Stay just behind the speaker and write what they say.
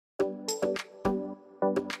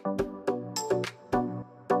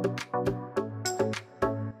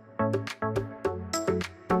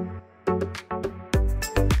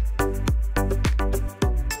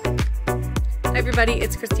everybody,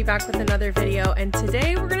 it's Christy back with another video, and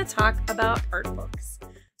today we're going to talk about art books.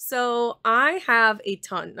 So I have a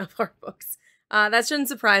ton of art books. That shouldn't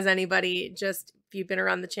surprise anybody. Just if you've been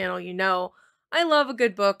around the channel, you know I love a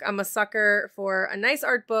good book. I'm a sucker for a nice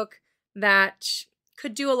art book that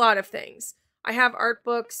could do a lot of things. I have art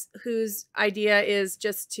books whose idea is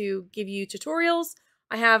just to give you tutorials.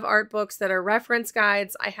 I have art books that are reference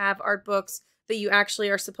guides. I have art books that you actually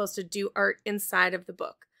are supposed to do art inside of the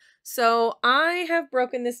book. So I have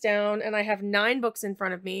broken this down and I have 9 books in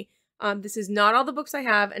front of me. This is not all the books I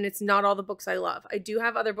have, and it's not all the books I love. I do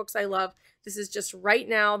have other books I love. This is just right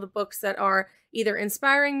now the books that are either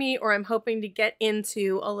inspiring me or I'm hoping to get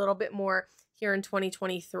into a little bit more here in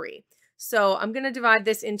 2023. So I'm going to divide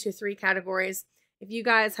this into 3 categories. If you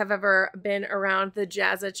guys have ever been around the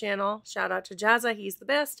Jazza channel, shout out to Jazza, he's the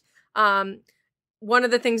best. One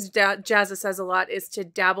of the things Jazza says a lot is to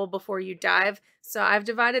dabble before you dive. So I've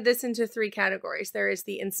divided this into 3 categories. There is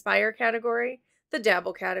the inspire category, the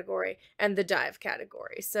dabble category, and the dive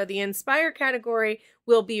category. So the inspire category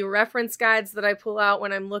will be reference guides that I pull out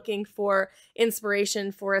when I'm looking for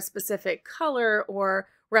inspiration for a specific color or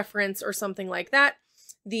reference or something like that.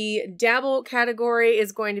 The dabble category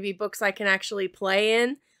is going to be books I can actually play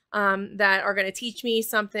in that are going to teach me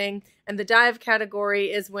something. And the dive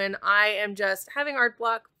category is when I am just having art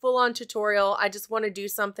block, full-on tutorial. I just want to do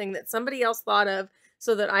something that somebody else thought of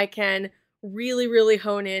so that I can really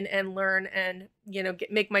hone in and learn and, you know,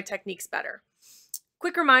 make my techniques better.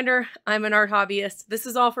 Quick reminder, I'm an art hobbyist. This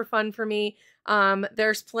is all for fun for me.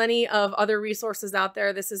 There's plenty of other resources out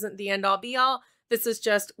there. This isn't the end all be all. This is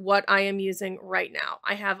just what I am using right now.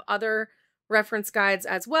 I have other reference guides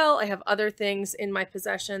as well. I have other things in my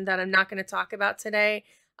possession that I'm not going to talk about today.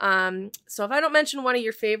 So if I don't mention one of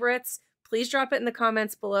your favorites, please drop it in the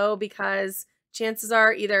comments below, because chances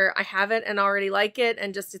are either I have it and already like it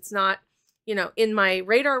and just it's not, you know, in my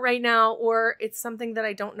radar right now, or it's something that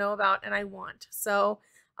I don't know about and I want. So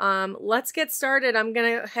let's get started. I'm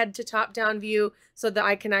going to head to top-down view so that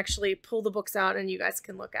I can actually pull the books out and you guys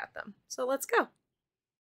can look at them. So let's go.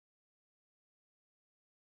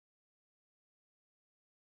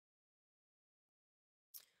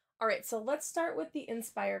 All right, so let's start with the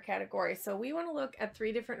inspire category. So we want to look at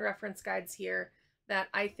 3 different reference guides here that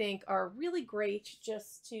I think are really great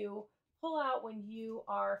just to pull out when you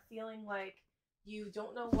are feeling like you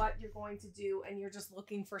don't know what you're going to do and you're just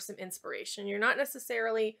looking for some inspiration. You're not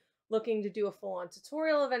necessarily looking to do a full-on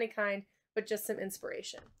tutorial of any kind, but just some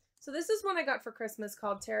inspiration. So this is one I got for Christmas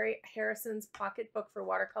called Terry Harrison's Pocket Book for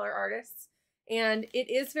Watercolor Artists. And it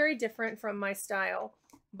is very different from my style,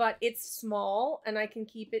 but it's small and I can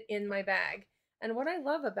keep it in my bag. And what I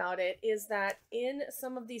love about it is that in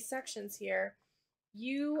some of these sections here,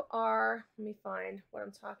 you are, let me find what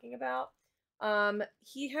I'm talking about.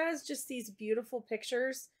 He has just these beautiful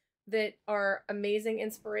pictures that are amazing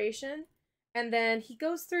inspiration. And then he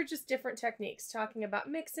goes through just different techniques, talking about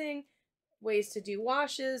mixing, ways to do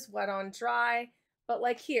washes, wet on dry. But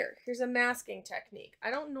like here's a masking technique.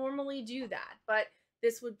 I don't normally do that, but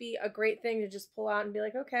this would be a great thing to just pull out and be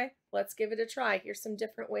like, okay, let's give it a try. Here's some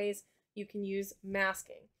different ways you can use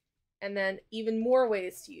masking. And then even more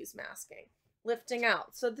ways to use masking. Lifting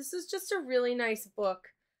out. So this is just a really nice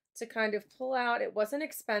book to kind of pull out. It wasn't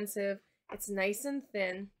expensive. It's nice and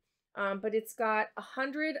thin, but it's got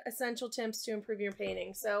 100 essential tips to improve your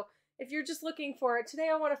painting. So if you're just looking for it, today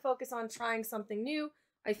I want to focus on trying something new.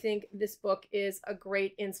 I think this book is a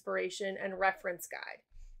great inspiration and reference guide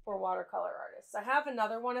for watercolor artists. I have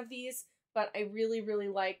another one of these, but I really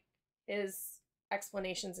like his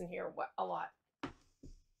explanations in here a lot.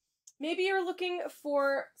 Maybe you're looking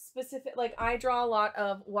for specific, like I draw a lot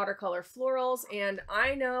of watercolor florals, and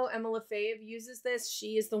I know Emma Lefebvre uses this.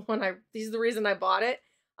 She is the one this is the reason I bought it.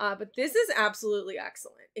 But this is absolutely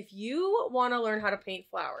excellent. If you want to learn how to paint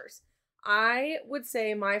flowers, I would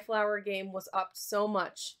say my flower game was upped so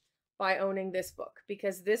much by owning this book,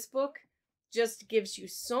 because this book just gives you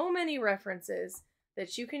so many references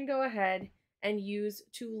that you can go ahead and use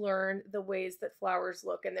to learn the ways that flowers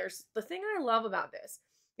look. And there's the thing I love about this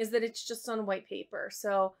is that it's just on white paper.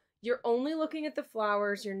 So you're only looking at the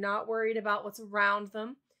flowers. You're not worried about what's around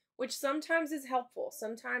them, which sometimes is helpful.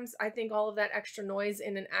 Sometimes I think all of that extra noise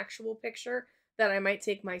in an actual picture that I might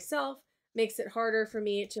take myself makes it harder for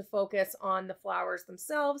me to focus on the flowers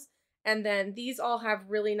themselves. And then these all have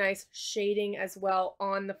really nice shading as well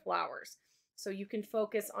on the flowers. So you can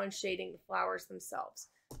focus on shading the flowers themselves.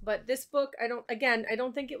 But this book, I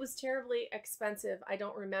don't think it was terribly expensive. I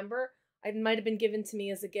don't remember. It might have been given to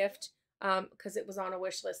me as a gift because it was on a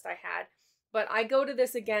wish list I had. But I go to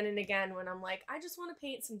this again and again when I'm like, I just want to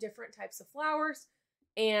paint some different types of flowers.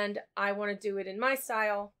 and I want to do it in my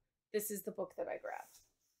style, this is the book that I grab.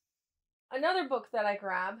 Another book that I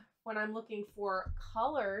grab when I'm looking for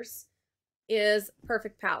colors is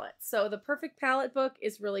Perfect Palette. So the Perfect Palette book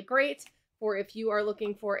is really great for if you are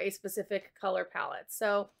looking for a specific color palette.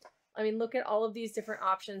 So, I mean, look at all of these different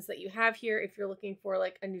options that you have here if you're looking for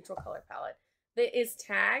like a neutral color palette. That is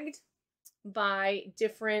tagged by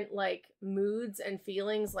different like moods and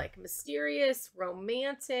feelings, like mysterious,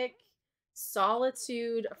 romantic,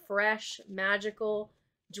 solitude, fresh, magical,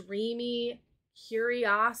 dreamy,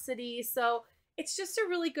 curiosity. So it's just a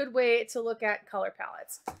really good way to look at color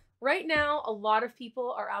palettes. Right now, a lot of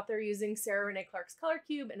people are out there using Sarah Renee Clark's Color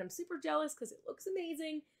Cube, and I'm super jealous because it looks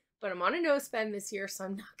amazing, but I'm on a no spend this year, so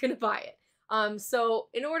I'm not going to buy it. So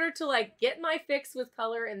in order to like get my fix with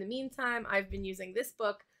color in the meantime, I've been using this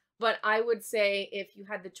book, but I would say if you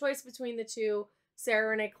had the choice between the two, Sarah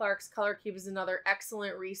Renee Clark's Color Cube is another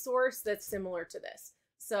excellent resource that's similar to this.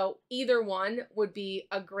 So either one would be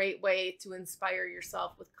a great way to inspire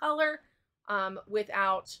yourself with color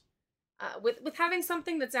without with having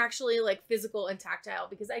something that's actually like physical and tactile,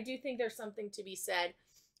 because I do think there's something to be said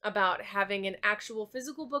about having an actual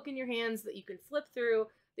physical book in your hands that you can flip through,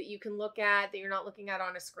 that you can look at, that you're not looking at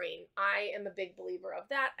on a screen. I am a big believer of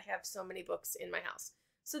that. I have so many books in my house.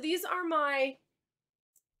 So these are my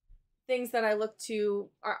things that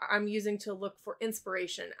I'm using to look for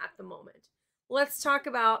inspiration at the moment. Let's talk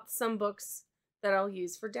about some books that I'll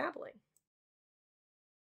use for dabbling.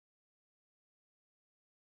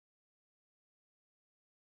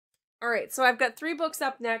 All right, so I've got 3 books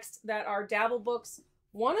up next that are Dabble books.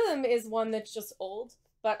 One of them is one that's just old,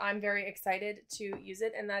 but I'm very excited to use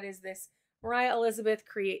it, and that is this Mariah Elizabeth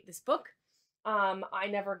Create This Book. I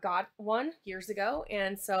never got one years ago,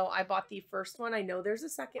 and so I bought the first one. I know there's a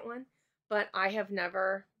second one, but I have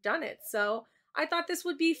never done it. So I thought this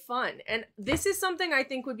would be fun, and this is something I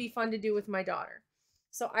think would be fun to do with my daughter.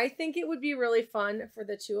 So I think it would be really fun for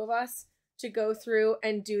the 2 of us to go through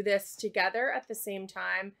and do this together at the same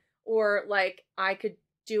time. Or like I could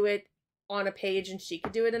do it on a page and she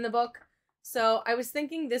could do it in the book. So I was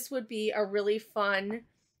thinking this would be a really fun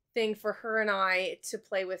thing for her and I to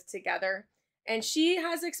play with together. And she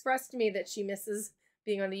has expressed to me that she misses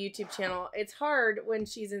being on the YouTube channel. It's hard when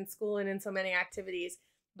she's in school and in so many activities.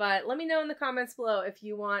 But let me know in the comments below if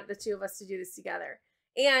you want the 2 of us to do this together.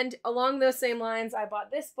 And along those same lines, I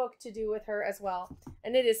bought this book to do with her as well.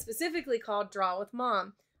 And it is specifically called Draw with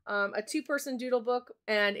Mom. A 2-person doodle book,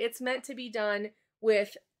 and it's meant to be done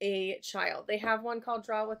with a child. They have one called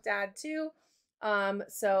Draw with Dad too.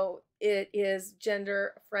 So it is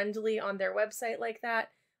gender friendly on their website like that.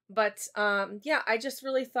 But yeah, I just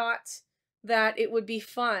really thought that it would be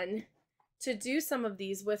fun to do some of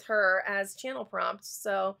these with her as channel prompts.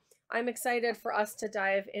 So I'm excited for us to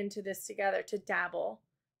dive into this together, to dabble.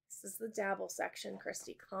 This is the dabble section,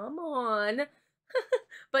 Christy. Come on.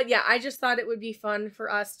 But yeah, I just thought it would be fun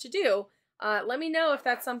for us to do. Let me know if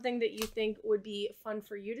that's something that you think would be fun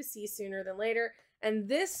for you to see sooner than later. And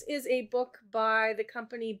this is a book by the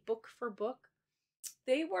company Book for Book.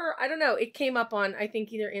 They were, I don't know, it came up on, I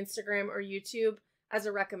think, either Instagram or YouTube as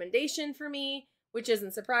a recommendation for me, which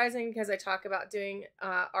isn't surprising because I talk about doing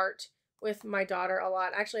art with my daughter a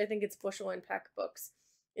lot. Actually, I think it's Bushel and Peck Books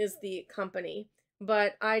is the company.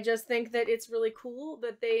 But I just think that it's really cool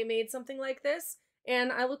that they made something like this,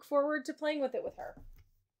 and I look forward to playing with it with her.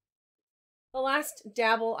 The last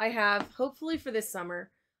dabble I have, hopefully for this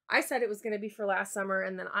summer, I said it was going to be for last summer,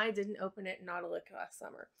 and then I didn't open it, not a lick last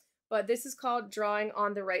summer. But this is called Drawing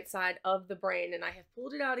on the Right Side of the Brain, and I have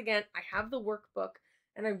pulled it out again. I have the workbook,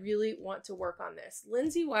 and I really want to work on this.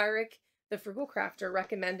 Lindsay Wyrick, the Frugal Crafter,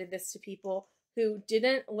 recommended this to people who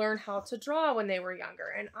didn't learn how to draw when they were younger.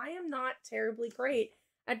 And I am not terribly great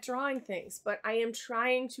at drawing things, but I am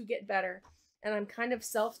trying to get better. And I'm kind of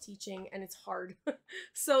self-teaching and it's hard.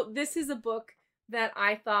 So this is a book that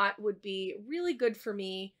I thought would be really good for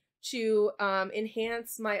me to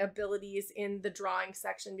enhance my abilities in the drawing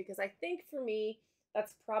section, because I think for me,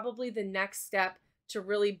 that's probably the next step to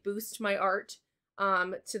really boost my art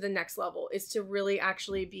to the next level, is to really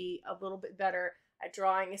actually be a little bit better at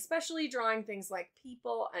drawing, especially drawing things like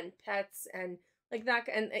people and pets and like that,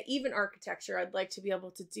 and even architecture. I'd like to be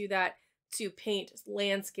able to do that, to paint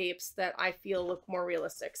landscapes that I feel look more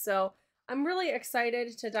realistic. So I'm really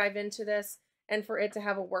excited to dive into this and for it to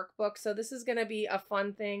have a workbook. So this is going to be a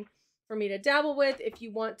fun thing for me to dabble with. If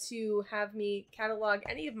you want to have me catalog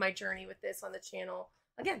any of my journey with this on the channel,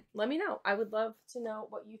 again, let me know. I would love to know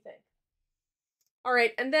what you think. All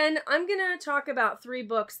right, and then I'm going to talk about 3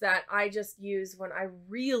 books that I just use when I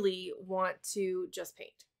really want to just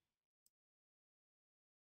paint.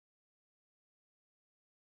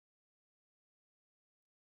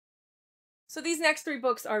 So these next 3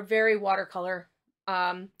 books are very watercolor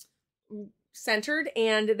centered,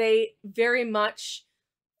 and they very much,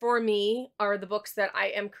 for me, are the books that I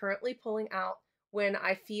am currently pulling out when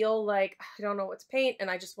I feel like I don't know what to paint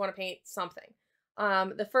and I just want to paint something.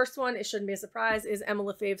 The first one, it shouldn't be a surprise, is Emma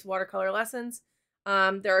Lefebvre's Watercolor Lessons.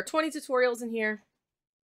 There are 20 tutorials in here.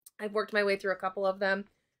 I've worked my way through a couple of them,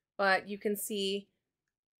 but you can see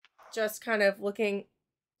just kind of looking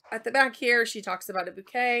at the back here, she talks about a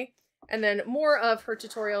bouquet, and then more of her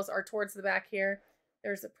tutorials are towards the back here.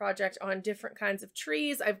 There's a project on different kinds of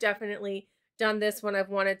trees. I've definitely done this when I've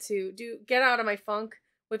wanted to get out of my funk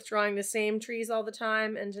with drawing the same trees all the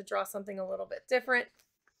time and to draw something a little bit different.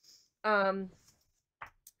 And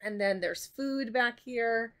then there's food back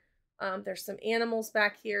here. There's some animals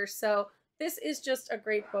back here. So this is just a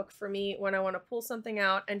great book for me when I want to pull something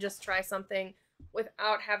out and just try something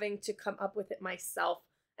without having to come up with it myself.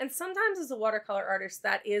 And sometimes as a watercolor artist,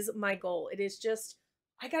 that is my goal. It is just,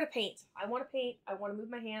 I gotta paint. I want to paint. I want to move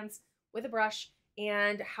my hands with a brush.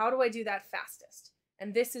 And how do I do that fastest?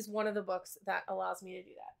 And this is one of the books that allows me to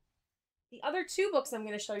do that. The other 2 books I'm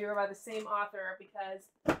going to show you are by the same author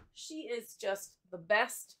because she is just the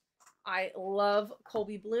best. I love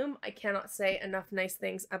Colby Bloom. I cannot say enough nice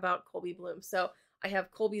things about Colby Bloom. So I have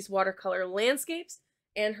Colby's Watercolor Landscapes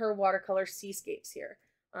and her Watercolor Seascapes here.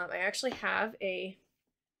 I actually have a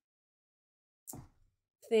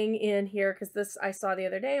thing in here because this I saw the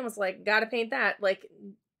other day and was like, gotta paint that like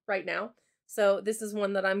right now. So this is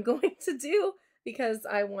one that I'm going to do because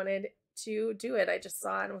I wanted to do it. I just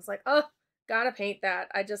saw it and was like, oh, gotta paint that.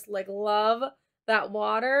 I just like love that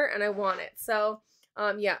water and I want it. So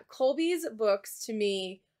yeah, Colby's books to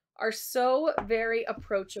me are so very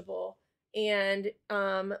approachable, and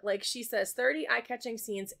like she says, 30 eye-catching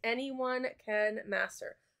scenes anyone can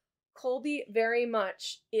master. Colby very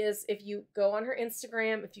much is, if you go on her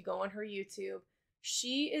Instagram, if you go on her YouTube,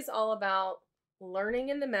 she is all about learning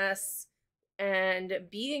in the mess and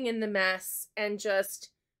being in the mess and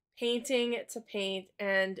just painting to paint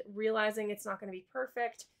and realizing it's not going to be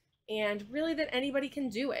perfect and really that anybody can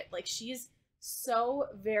do it. Like, she's so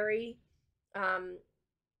very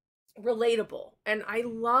relatable, and I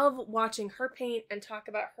love watching her paint and talk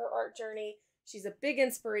about her art journey. She's a big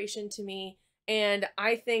inspiration to me, and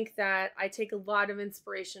I think that I take a lot of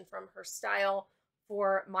inspiration from her style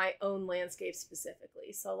for my own landscape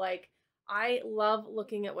specifically. So like, I love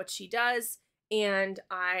looking at what she does, and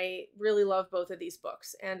I really love both of these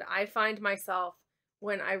books. And I find myself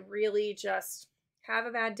when I really just have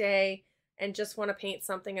a bad day and just want to paint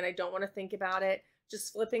something and I don't want to think about it,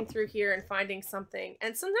 just flipping through here and finding something.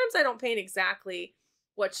 And sometimes I don't paint exactly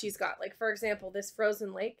what she's got. Like, for example, this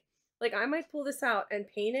frozen lake. Like, I might pull this out and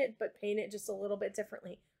paint it, but paint it just a little bit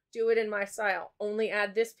differently. Do it in my style. Only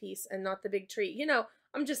add this piece and not the big tree. You know,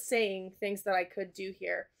 I'm just saying things that I could do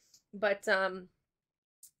here. But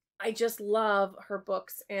I just love her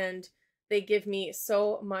books, and they give me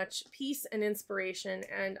so much peace and inspiration.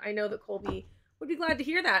 And I know that Colby would be glad to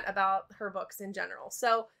hear that about her books in general.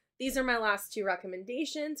 So these are my last 2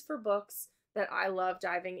 recommendations for books that I love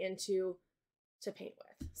diving into to paint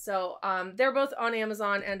with. So they're both on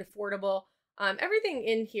Amazon and affordable. Everything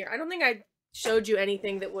in here, I don't think I showed you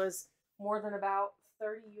anything that was more than about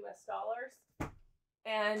 $30 US.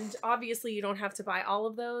 And obviously you don't have to buy all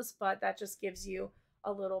of those, but that just gives you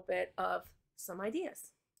a little bit of some ideas.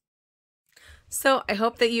 So I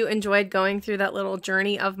hope that you enjoyed going through that little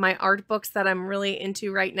journey of my art books that I'm really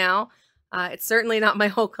into right now. It's certainly not my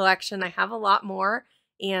whole collection. I have a lot more.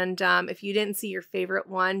 And if you didn't see your favorite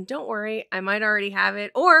one, don't worry, I might already have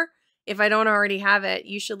it. Or if I don't already have it,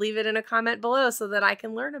 you should leave it in a comment below so that I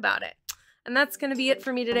can learn about it. And that's going to be it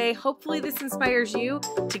for me today. Hopefully this inspires you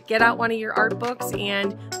to get out one of your art books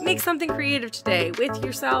and make something creative today with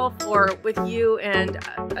yourself or with you and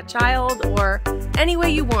a child or any way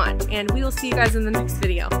you want. And we will see you guys in the next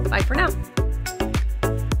video. Bye for now.